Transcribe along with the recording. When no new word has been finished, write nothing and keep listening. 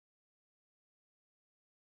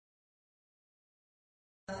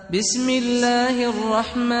بسم الله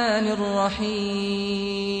الرحمن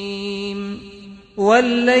الرحيم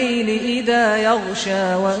والليل إذا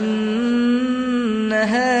يغشى والنهار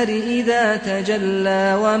إذا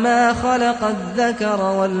تجلى وما خلق الذكر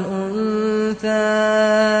والأنثى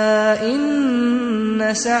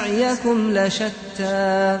إن سعيكم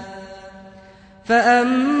لشتى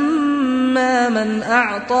فأما من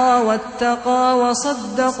أعطى واتقى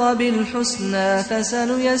وصدق بالحسنى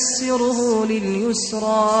فسنيسره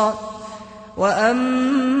لليسرى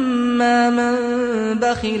وأما من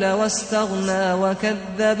بخل واستغنى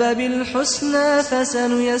وكذب بالحسنى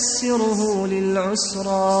فسنيسره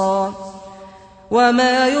للعسرى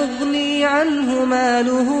وما يغني عنه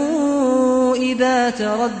ماله إذا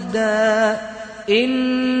تردى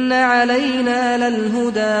إن علينا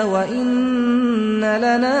للهدى وإن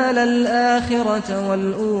لنا للآخرة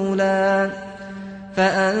والأولى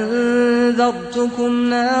فأنذرتكم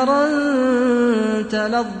نارا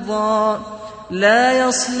تلظى لا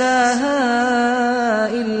يصلاها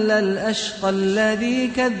إلا الأشقى الذي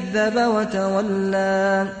كذب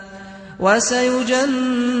وتولى وسيجنبها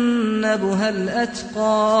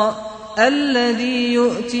الأتقى الذي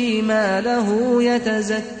يؤتي ماله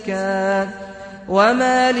يتزكى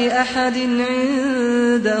وما لأحد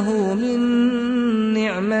عنده من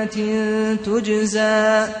نعمة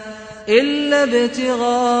تجزى إلا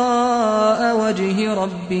ابتغاء وجه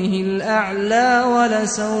ربه الأعلى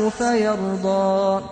ولسوف يرضى.